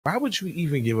Why would you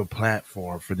even give a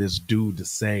platform for this dude to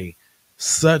say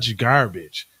such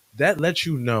garbage? That lets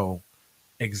you know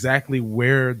exactly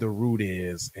where the root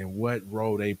is and what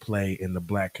role they play in the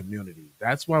black community.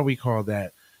 That's why we call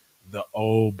that the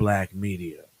old black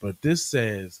media. But this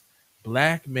says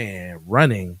black man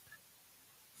running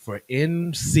for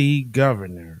NC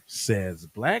governor says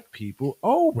black people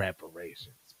owe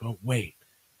reparations. But wait,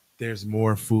 there's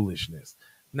more foolishness.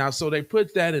 Now, so they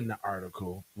put that in the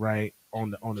article, right? On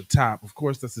the top. Of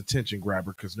course, that's attention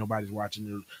grabber because nobody's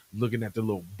watching looking at the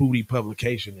little booty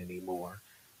publication anymore,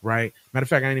 right? Matter of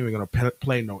fact, I ain't even gonna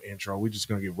play no intro. We're just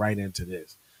gonna get right into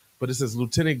this. But it says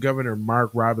Lieutenant Governor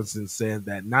Mark Robinson said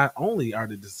that not only are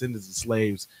the descendants of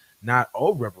slaves not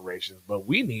owed reparations, but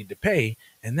we need to pay,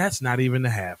 and that's not even the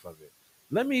half of it.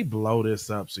 Let me blow this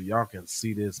up so y'all can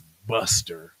see this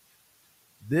buster.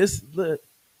 This look,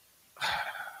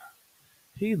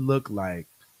 he looked like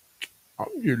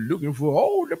I'm just looking for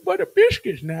all the butter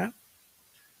biscuits now.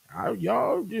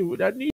 Y'all do what I need.